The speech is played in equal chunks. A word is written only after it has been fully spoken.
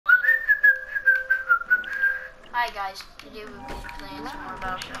Hi guys, today we'll be playing some more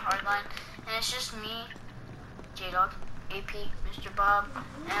Battlefield Hardline, and it's just me, J-Dog, AP, Mr. Bob,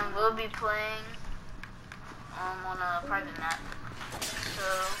 and we'll be playing on a private map. So,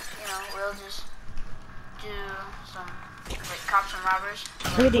 you know, we'll just do some, like, cops and robbers.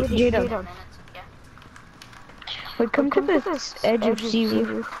 Wait, Like, J-Dog. minutes, yeah. Wait, come to this edge of sea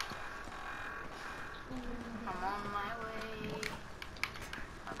roof. I'm on my way.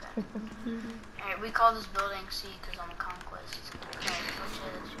 Okay. Alright, we call this building C because I'm a conquest. Alright, which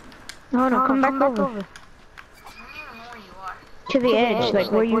is... No, come back over. I don't even know where you are. To the edge,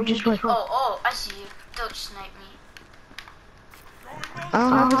 like where you just went. Oh, I see you. Don't snipe me. I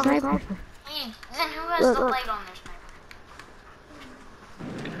don't have a sniper. Hey, then who has the light on their sniper?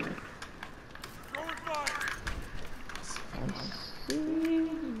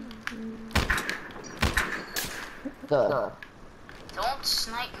 Don't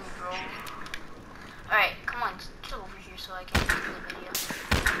snipe me, bro. Alright, come on, get over here so I can do the video.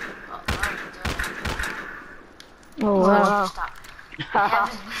 Oh, I already done it. Oh, wow. Stop.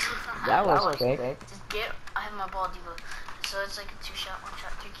 That was quick. Just get, I have my ball devo. So it's like a 2-shot,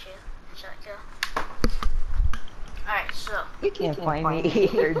 1-shot, 3-shot kill. Alright, so. You can't find me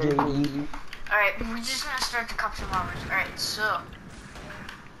either, JD. Alright, we're just gonna start the cops and robbers. Alright, so.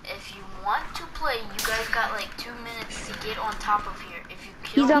 If you want to play, you guys got like 2 minutes to get on top of here. If you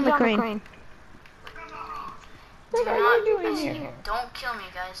kill He's on me, the crane. What are you doing here? Don't kill me,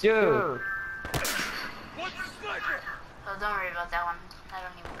 guys. Dude. Oh, don't worry about that one. I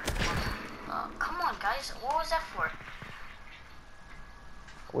don't even. Come on, guys. What was that for?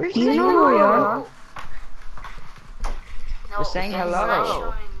 Where's You know where we are. No, We're saying it's hello. not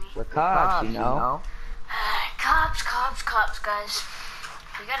showing me. We're cops, you know. Cops, guys.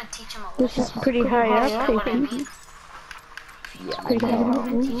 We gotta teach them a lesson. This is pretty high up, You know what I I think. mean? Yeah, Pretty high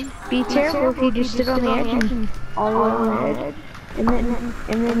up. Be careful if you just sit on the edge and all on the edge. And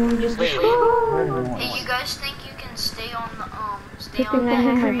then you just... Hey, you guys think you can stay on the, stay on the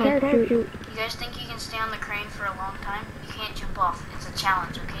parachute. You guys think you can stay on the crane for a long time? You can't jump off. It's a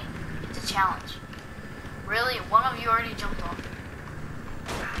challenge, okay? It's a challenge. Really? One of you already jumped off.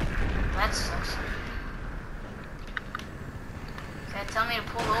 That sucks. Okay, tell me to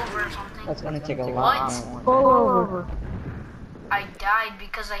pull over or something. That's gonna take a What? lot more. Pull over. I died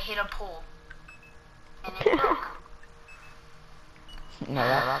because I hit a pole. And it broke. No,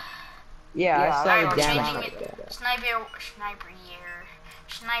 that. Yeah, I saw Alright, the we're damage changing like it. that. Sniper wars.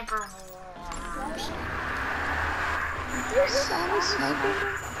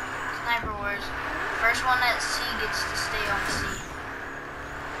 Sniper wars. First one at C gets to stay on C.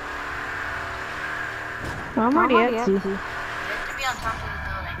 I'm already at sea. You have to be on top of the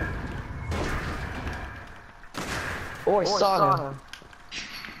building. Oh, I saw him.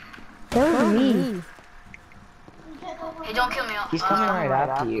 That was me. Hey, don't kill me. He's coming right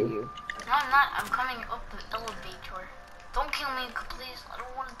after you. No, I'm not. I'm coming up the elevator. Don't kill me, please. I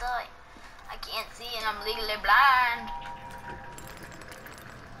don't want to die. I can't see and I'm legally blind.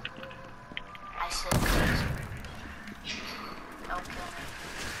 I said please. Don't kill me.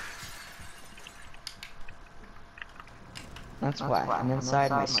 That's why I'm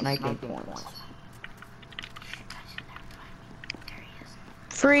inside my sniping points.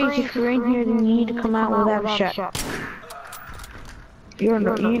 Freeze, if you're in here, then you need to come out without a shot. You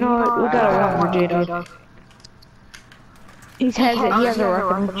know what? We got a run for J-Dog. He has a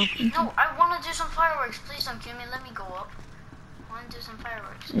weapon. No, I want to do some fireworks. Please don't kill me. Let me go up. I want to do some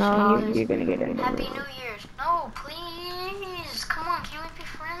fireworks. No, you're gonna get it. Happy New Year's. No, please. Come on, can we be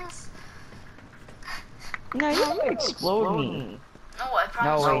friends? No, you're gonna explode me. No, I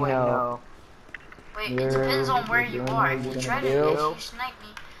promise. No, wait, no. Wait, it depends on where you are. If you try to, if do. you snipe me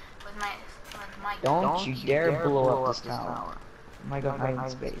with my Don't you dare blow up this tower. Oh my god, hide in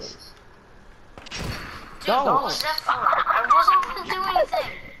space. Dude, what was that for? I wasn't gonna do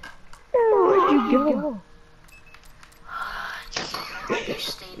anything. Where'd you go?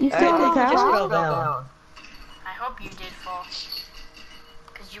 You I still on the think you just tower? fell down. I hope you did fall.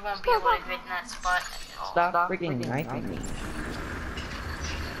 Because you won't be able to get in that spot at all. Stop freaking knifing me.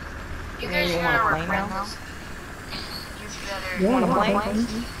 You guys You wanna wanna play regret now? this? You better. Yeah, Wanna play? You gotta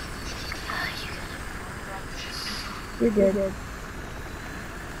regret this You're good.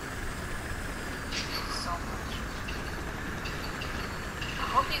 so much. I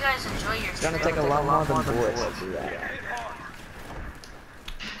hope you guys enjoy your It's gonna trip. take a lot more than bullets to do that.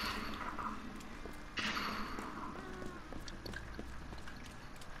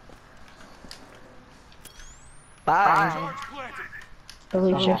 Bye.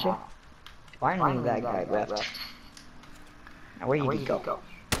 Alicia. Finally, that guy left. Now where you go?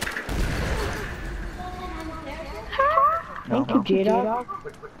 Thank you, J-Dog.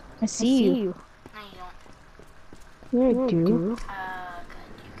 I see you. No, you don't. Yeah, I do. Good, you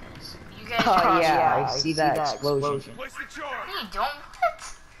guys. You guys Oh are yeah, I see that explosion. No, you don't.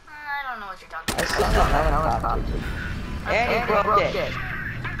 What? I don't know what you're talking I about. saw the helicopter. And he broke it.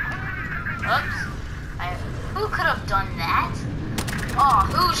 Oops. Who could have done that? Oh,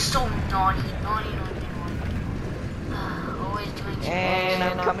 who's so naughty? Naughty, naughty, naughty. Always doing shit. And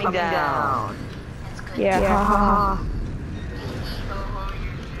I'm coming down. That's good. Yeah, haha.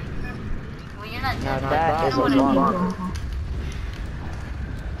 Well, you're not Now dead. that is a You know what I mean. bomb.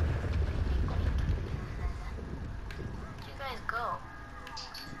 Where'd you guys go?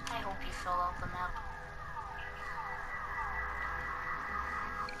 I hope you fell off the map.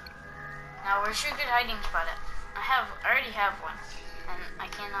 Now, where's your good hiding spot at? I already have one, and I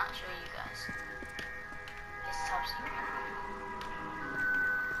cannot show you guys. It's top secret.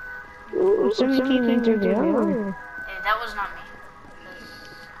 Ooh, somebody came in through the door. That was not me, because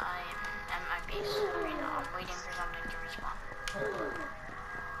I am at my base right now. I'm waiting for something to respawn.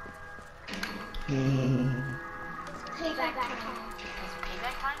 Payback time. Is it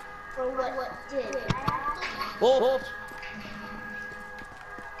payback time? For what did I have to do? Oh!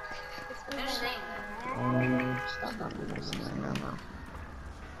 Who's saying that? No, no, no.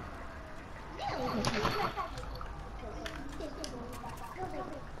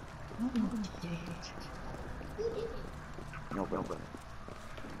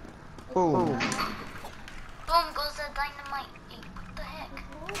 Boom. Boom goes the dynamite. Hey, what the heck?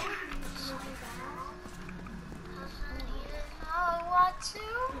 Doesn't even know what to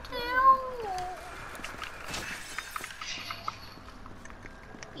do.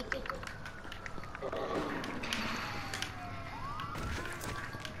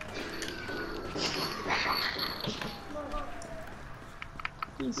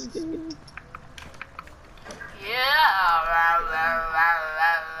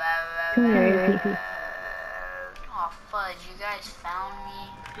 Come here, AP. Oh fudge, you guys found me.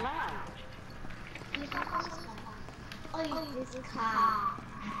 Oh, this car.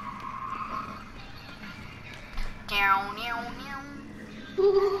 Down, down, down.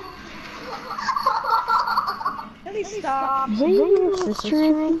 Really stop. Is that your sister,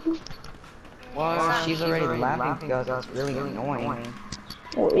 AP? Well, she's already laughing because it's really annoying.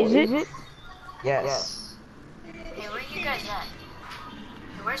 Oh, is it? Yes. Hey, where you guys at? Hey,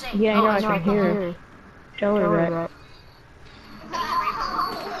 where's that? Yeah, I know, I can hear her. Tell her that.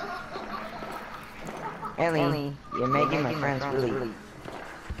 Ellie, you're making my friends really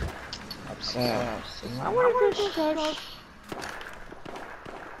upset. I want to go.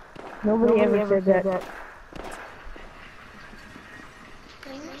 Nobody ever said that.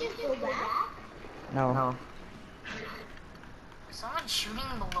 Can you just go back? No. Is someone shooting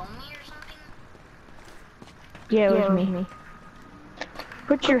below me or something? Yeah, it was me.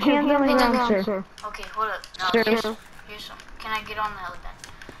 Put your hands on the ground, sir. Okay, hold up. No, Sir. here's some. Can I get on the helipad?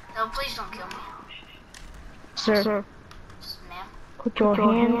 No, please don't kill me. Sir, Just, ma'am. put your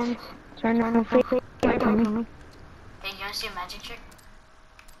hands. Turn your face away from me. Hey, you wanna see a magic trick?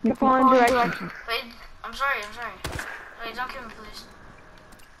 You're following directions. Wait, I'm sorry. Wait, don't kill me, please.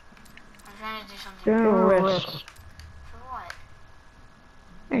 I'm trying to do something. Turn your wrist. For what?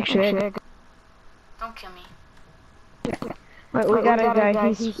 Actually, Don't kill me. wait, we got a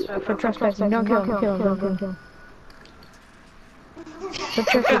guy. He's for trespassing. Don't kill him. Don't kill him. For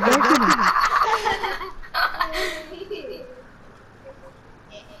trespassing. Don't kill him.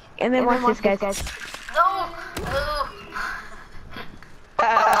 And then watch this, guys. No!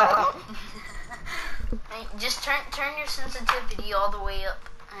 Hey, just turn your sensitivity all the way up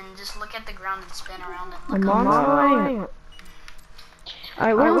and just look at the ground and spin around and look I'm up. on my way.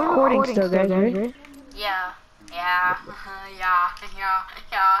 Alright, we're recording still, guys, right? Yeah. Yeah.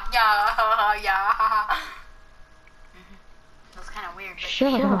 That's kind of weird, but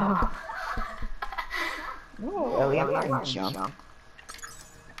Shut up. Ellie, I'm not jump.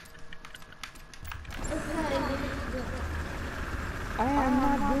 I am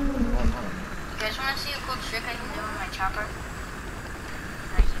not doing you guys want to see a cool trick I can do with my chopper?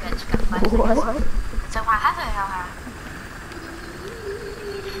 Alright, you guys got 5 seconds. What? So what happened?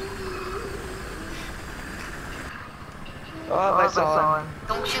 Oh, I saw him.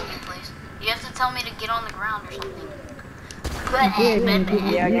 Don't shoot me, please. You have to tell me to get on the ground or something. Yeah,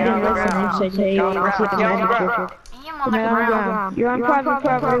 get on the ground. Hey, Get on the ground. Get on the ground. I'm on the ground. You're on private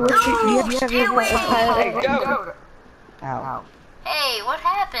property. We're shooting. You have your Hey, pilot. go! Ow. Hey, what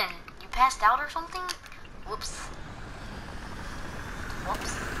happened? You passed out or something? Whoops.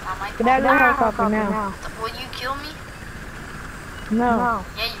 Whoops. Not my Get out of the fault. helicopter now. Will you kill me? No.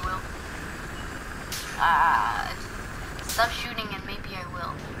 Yeah, you will. Stop shooting and maybe I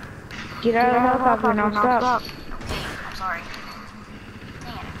will. Get out of the helicopter now, stop. Okay, I'm sorry.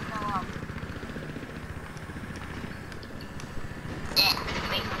 Dang it, I fell off. Yeah,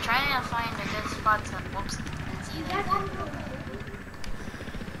 wait, I'm trying to find a good spot to, whoops, didn't see that.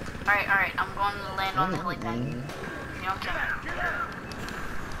 Alright, I'm going to land on the helipad. If you don't kill me.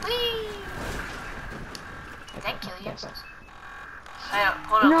 Whee! Did that kill you?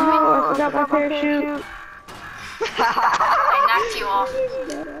 Hold on, No, I forgot my parachute. I knocked you off.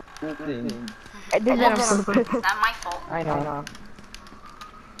 I did that on purpose. Not my fault. I know.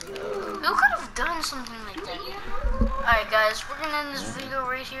 Who could have done something like that? Alright guys, we're gonna end this video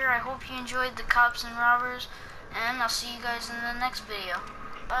right here. I hope you enjoyed the cops and robbers, and I'll see you guys in the next video.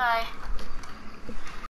 Bye.